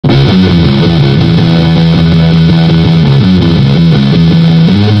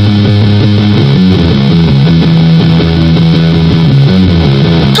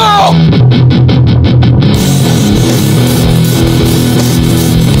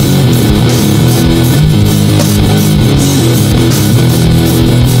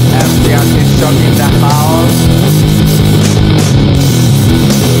MC Artishock in the house.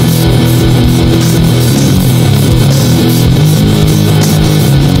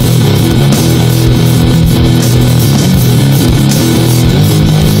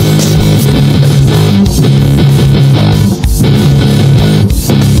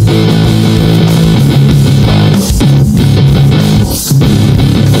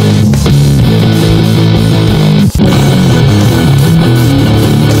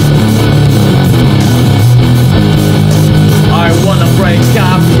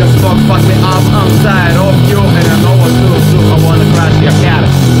 Fuck me up, I'm tired of you and I know what to do. I wanna crash your cat.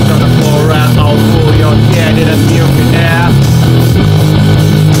 On the floor and I'll pull your head in a new air.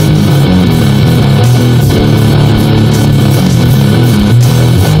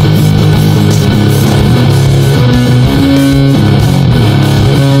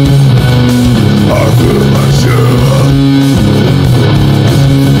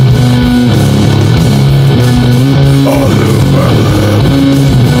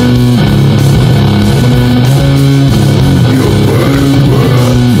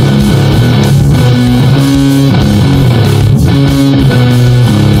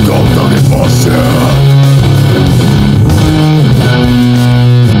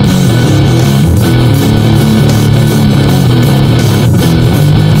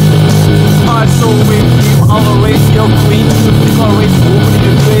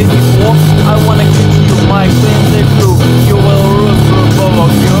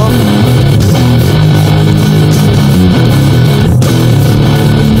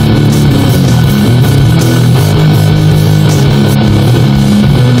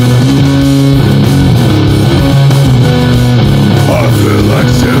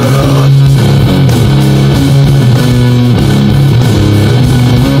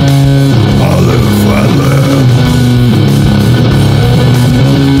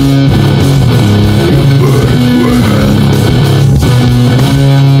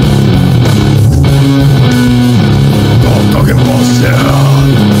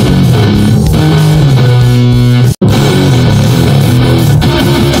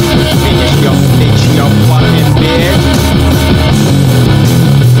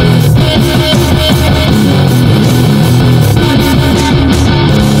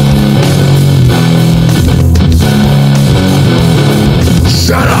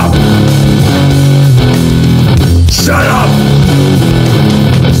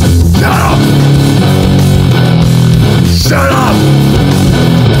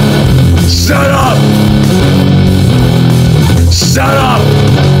 Shut up!